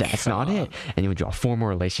 my but that's not it. And he would draw 4 more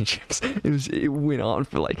relationships. It went on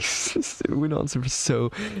for like it went on for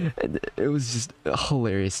so. It was just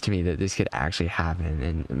hilarious to me that this could actually happen.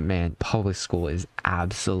 And man, public school is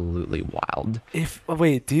absolutely wild. If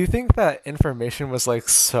wait, do you think that information was like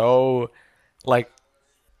so, like,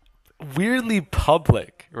 weirdly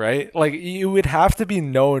public, right? Like you would have to be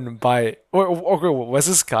known by, or was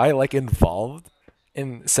this guy like involved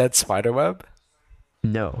in said spiderweb?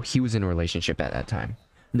 No, he was in a relationship at that time.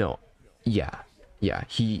 No, yeah,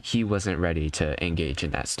 he wasn't ready to engage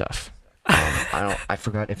in that stuff. I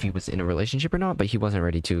forgot if he was in a relationship or not, but he wasn't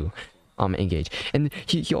ready to engage. And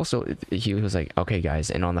he also he was like, okay guys,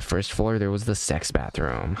 and on the first floor there was the sex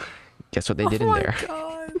bathroom. Guess what they did in there?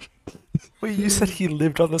 God. Wait, you said he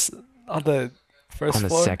lived on this on the first On the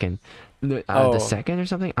floor? second, the Oh. second or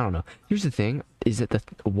something. I don't know. Here's the thing: is that the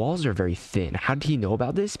walls are very thin. How did he know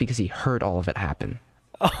about this? Because he heard all of it happen.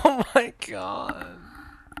 Oh my god.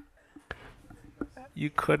 You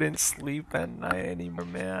couldn't sleep at night anymore,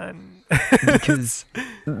 man. Because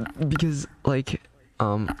like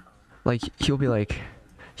he'll be like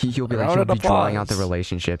he'll be like Round he'll of be drawing out the applause.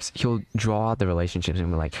 relationships. He'll draw out the relationships and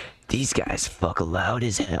be like, these guys fuck loud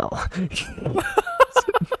as hell.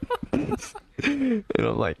 And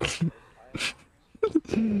I'm like just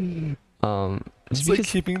It's like because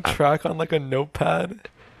keeping track on like a notepad.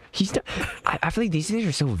 he's not, I feel like these things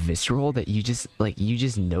are so visceral that you just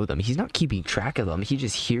know them. He's not keeping track of them. He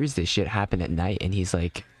just hears this shit happen at night and he's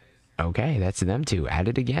like, okay, that's them two at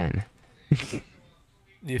it again.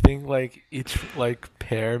 You think like each like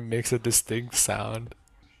pair makes a distinct sound?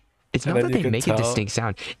 It's And not then that you they can make tell. a distinct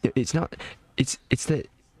sound. It's not. It's that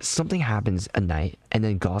something happens a night and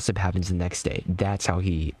then gossip happens the next day. That's how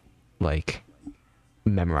he, like,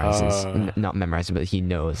 memorizes. Not memorizes, but he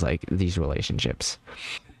knows like these relationships.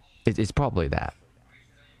 It's probably that.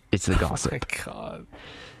 It's the Oh gossip. my god.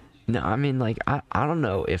 No, I mean, like, I don't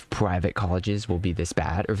know if private colleges will be this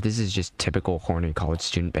bad or if this is just typical horny college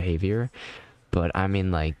student behavior. But I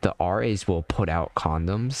mean, like, the RAs will put out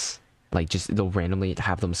condoms. Like, just they'll randomly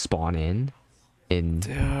have them spawn in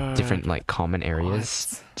different, Dude, like, common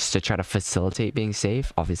areas what? just to try to facilitate being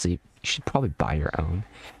safe. Obviously, you should probably buy your own.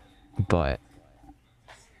 But,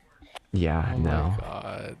 yeah, Oh no. my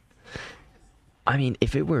god. I mean,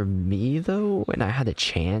 if it were me, though, and I had a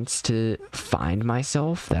chance to find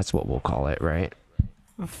myself, that's what we'll call it, right?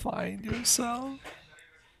 Find yourself.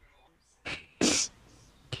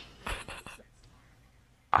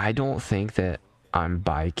 I don't think that I'm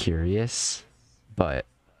bi-curious, but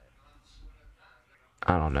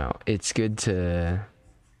I don't know. It's good to...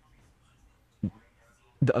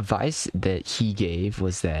 The advice that he gave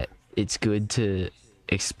was that it's good to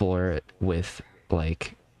explore it with,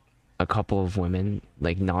 like, a couple of women,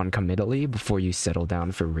 like, non-committally before you settle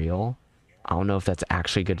down for real. I don't know if that's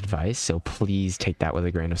actually good advice, so please take that with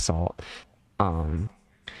a grain of salt. A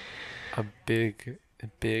big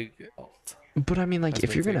alt. But I mean, like,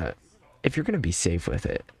 That's big too. if you're gonna be safe with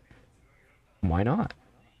it, why not?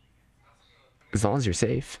 As long as you're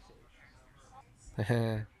safe.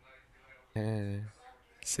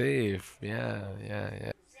 Safe.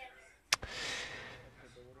 Yeah.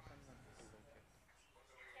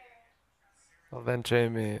 Well then,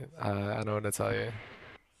 Jamie, I know what to tell you.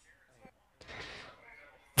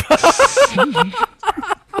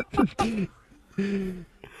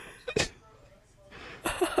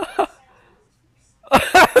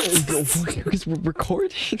 Because we're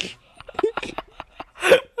recording.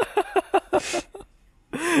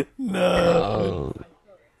 No.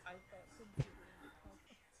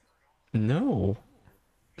 No.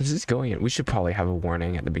 This is going in. We should probably have a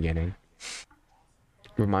warning at the beginning.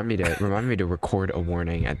 Remind me to record a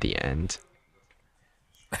warning at the end.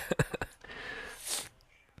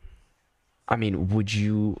 I mean, would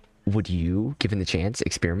you, given the chance,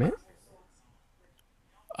 experiment?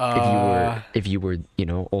 If you were, you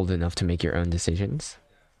know, old enough to make your own decisions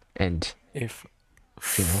and, If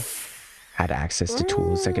you know, had access to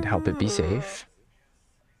tools that could help it be safe.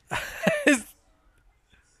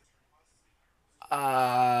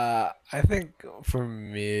 I think for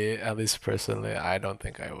me, at least personally, I don't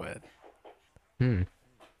think I would. Hmm.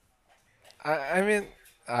 I mean,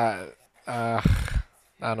 I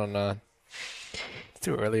don't know. It's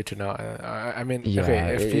too early to know. I mean, Yeah,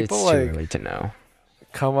 okay, if it's people too like early to know.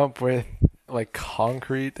 come up with like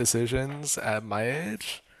concrete decisions at my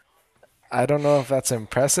age, I don't know if that's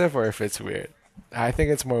impressive or if it's weird. I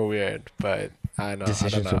think it's more weird, but I don't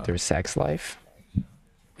Decisions know. with their sex life.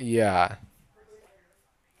 Yeah.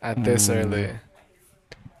 At this early.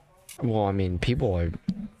 Well, I mean, people are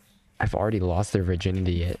have already lost their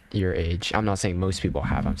virginity at your age. I'm not saying most people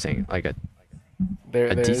have. I'm saying like a There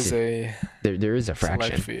is decent a there is a select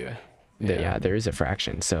fraction. few. Yeah, there is a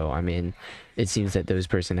fraction. So I mean, it seems that those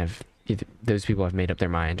people have made up their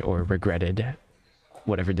mind or regretted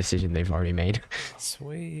whatever decision they've already made.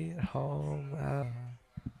 Sweet home.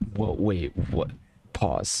 Well, wait, what?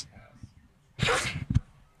 Pause.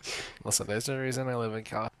 Listen, there's a reason I live in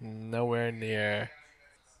Cal. Nowhere near.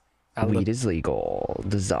 Weed is legal.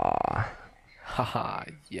 The za. Haha,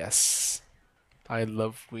 yes. I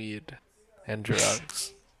love weed and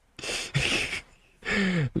drugs.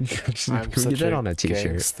 Can we I'm get such that a on a t-shirt?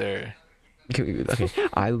 gangster. Okay,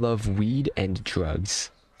 I love weed and drugs.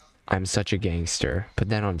 I'm such a gangster. Put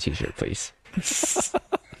that on a t-shirt, please.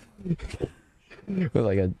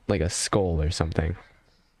 With like a skull or something.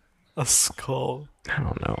 A skull. I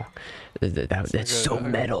don't know. That's like so a-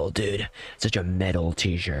 metal, dude. Such a metal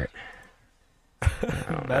t-shirt. I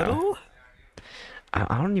don't know. Metal?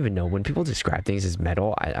 I don't even know when people describe things as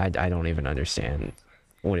metal. I don't even understand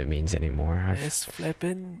what it means anymore. It's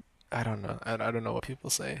flipping. I don't know. I don't know what people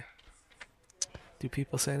say. Do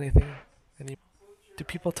people say anything? Do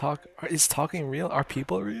people talk? Is talking real? Are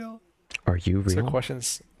people real? Are you These are real?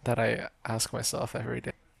 questions that I ask myself every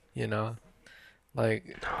day. You know,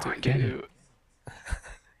 like I get it.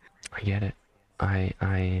 I get it.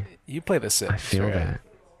 I you play The Sims. I feel right? that.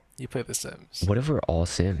 You play The Sims. What if we're all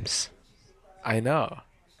Sims? I know.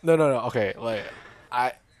 No. Okay, like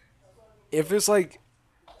if there's like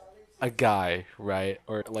a guy, right,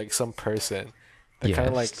 or like some person that kind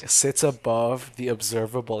of like Yes. sits above the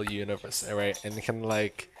observable universe, right, and can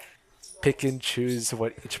like pick and choose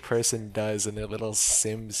what each person does in their little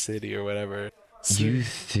Sim City or whatever. You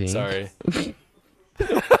think? Sorry.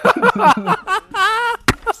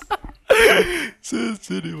 Sim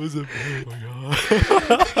City was a oh my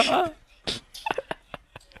god.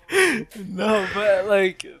 No, but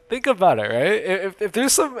like, think about it, right? If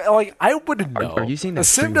there's some like, I wouldn't know. Are you saying the that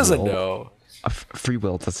Sim free doesn't will- know? Free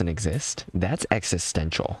will doesn't exist? That's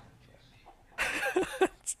existential.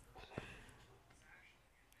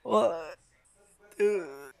 Well,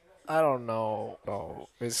 I don't know. Oh,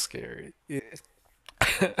 it's scary.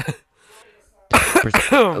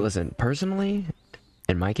 Listen, personally,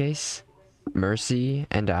 in my case, Mercy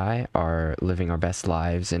and I are living our best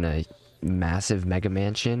lives in a massive mega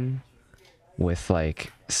mansion with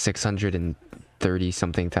like 630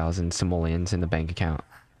 something thousand simoleons in the bank account.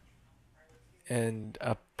 And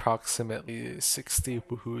approximately 60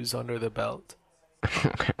 woohoos under the belt.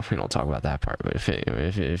 Okay, we don't talk about that part, but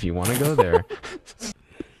if you want to go there,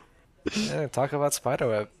 Yeah, talk about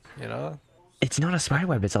spiderweb. You know, it's not a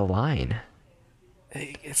spiderweb, it's a line.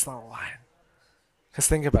 it's not a line. Cause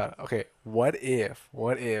think about it. Okay, what if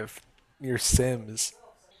your Sims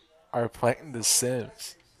are playing The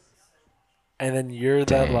Sims, and then you're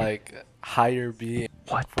that Dang. like higher being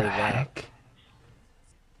What for the that? heck?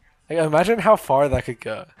 Like, imagine how far that could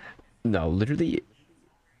go. No, literally.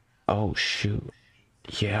 Oh, shoot.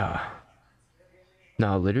 Yeah.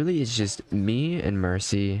 No, literally, it's just me and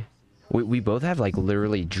Mercy. We both have, like,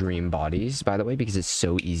 literally dream bodies, by the way, because it's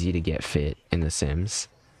so easy to get fit in The Sims.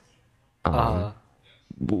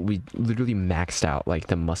 We literally maxed out, like,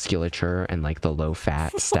 the musculature and, like, the low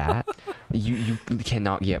fat stat. You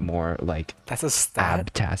cannot get more, like, That's a stat.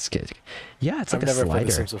 abtastic. Yeah, it's I've like a never played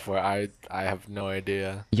The slider. Sims before. I have no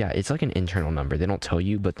idea. Yeah, it's like an internal number. They don't tell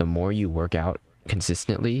you, but the more you work out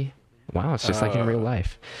consistently, wow, it's just like in real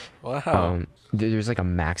life. Wow. There's like a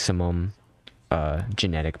maximum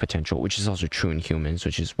genetic potential, which is also true in humans,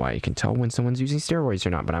 which is why you can tell when someone's using steroids or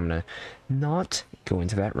not. But I'm gonna not go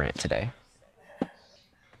into that rant today.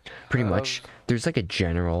 Pretty much, there's like a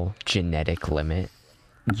general genetic limit.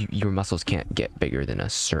 Your muscles can't get bigger than a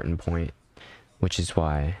certain point, which is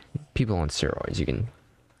why people on steroids, you can,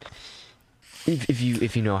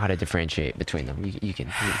 if you know how to differentiate between them, you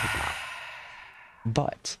can.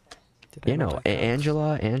 But Did I you know,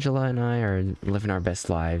 multitask? Angela and I are living our best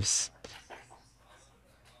lives.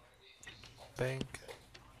 Bank.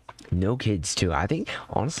 No kids too. I think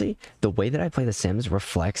honestly, the way that I play The Sims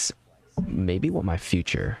reflects maybe what my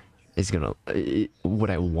future is gonna, what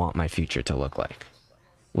I want my future to look like,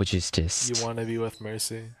 which is just You want to be with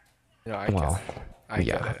Mercy? No, I well, get it. I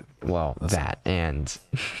yeah, get it. well that and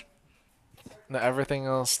No, everything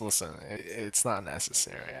else. Listen, it's not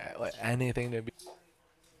necessary. Like anything to be.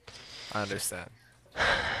 I understand.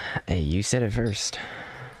 hey, you said it first.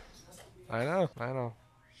 I know.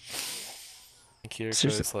 Kiriko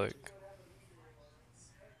Seriously. is like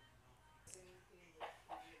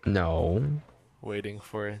No. waiting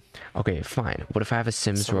for Okay, fine. What if I have a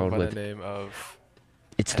Sims someone world by with the name of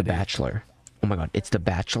It's The Bachelor. Oh my god, it's The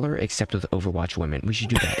Bachelor except with Overwatch women. We should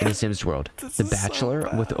do that in a Sims world. This The is so Bachelor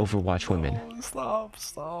with bad. Overwatch women. No,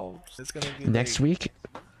 stop. It's gonna be Next like, week?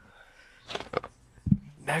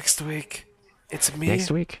 Next week, it's me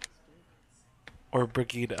Next week? or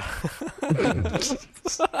Brigida.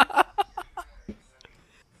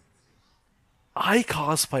 I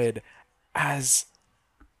cosplayed as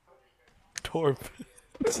Torb.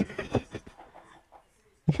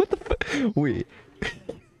 Wait.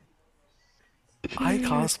 I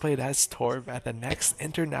cosplayed as Torb at the next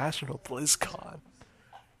International BlizzCon.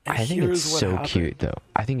 And I think it's here's what so happened. cute though.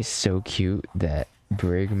 I think it's so cute that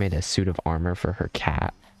Brig made a suit of armor for her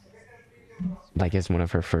cat. Like as one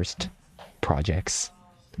of her first projects.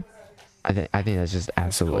 I think that's just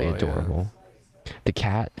absolutely cool, yeah. adorable. The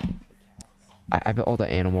cat, I bet all the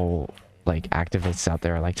animal like activists out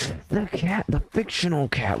there are like, the fictional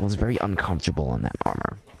cat was very uncomfortable in that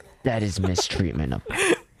armor. That is mistreatment of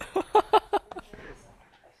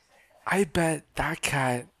I bet that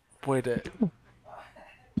cat would.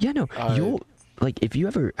 Yeah, no, you'll like if you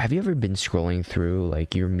ever have you ever been scrolling through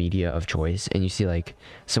like your media of choice and you see like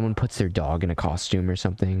someone puts their dog in a costume or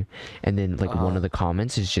something, and then like one of the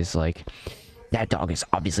comments is just like, that dog is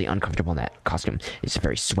obviously uncomfortable in that costume. It's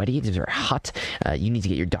very sweaty. It's very hot. You need to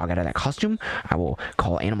get your dog out of that costume. I will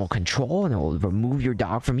call animal control and I will remove your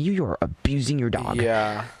dog from you. You're abusing your dog.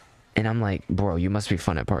 Yeah. And I'm like, bro, you must be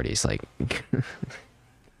fun at parties. Like,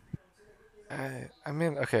 I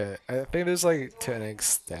mean, okay. I think there's like to an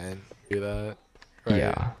extent do that. Right?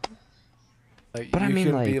 yeah. Like, But I you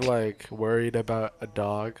mean, can be like- like worried about a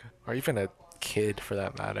dog or even a kid for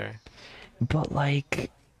that matter, But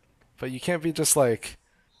like, but you can't be just like,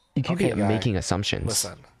 you can't Okay, be guy, making assumptions.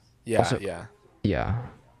 listen. Yeah, Also- yeah. Yeah.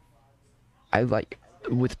 I like,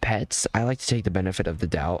 with pets, I like to take the benefit of the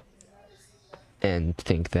doubt and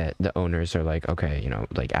think that the owners are like, okay, you know,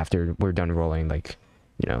 like after we're done rolling, like,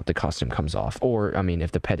 you know, the costume comes off. Or, I mean,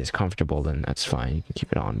 if the pet is comfortable, then that's fine. You can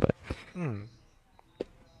keep it on, but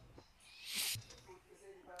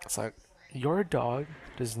It's like your dog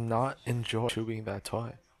does not enjoy chewing that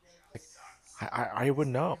toy. Like, I would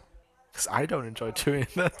know, because I don't enjoy chewing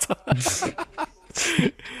that toy.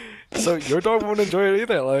 So your dog won't enjoy it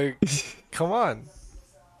either. Like, come on.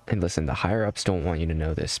 and listen, the higher ups don't want you to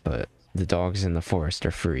know this, but the dogs in the forest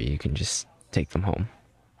are free. You can just take them home.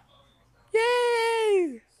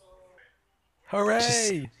 Yay!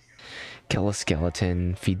 Hooray! Kill a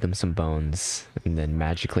skeleton, feed them some bones, and then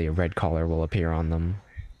magically a red collar will appear on them.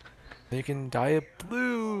 You can dye it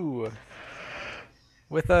blue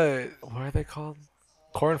with a, what are they called?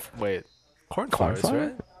 Cornflowers, Cornflower?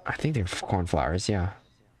 right? I think they're cornflowers, yeah.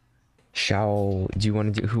 Do you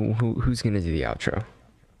want to do, who's gonna do the outro?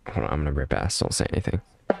 Hold on, I'm gonna rip ass, don't say anything.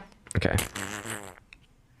 Okay.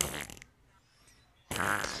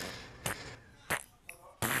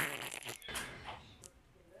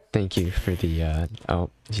 Thank you for the, oh,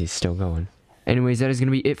 he's still going. Anyways, that is going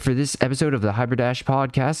to be it for this episode of the Hyperdash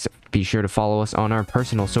podcast. Be sure to follow us on our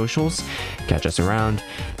personal socials, catch us around,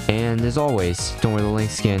 and as always, don't wear the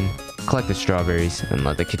lynx skin, collect the strawberries, and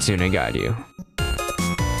let the kitsune guide you.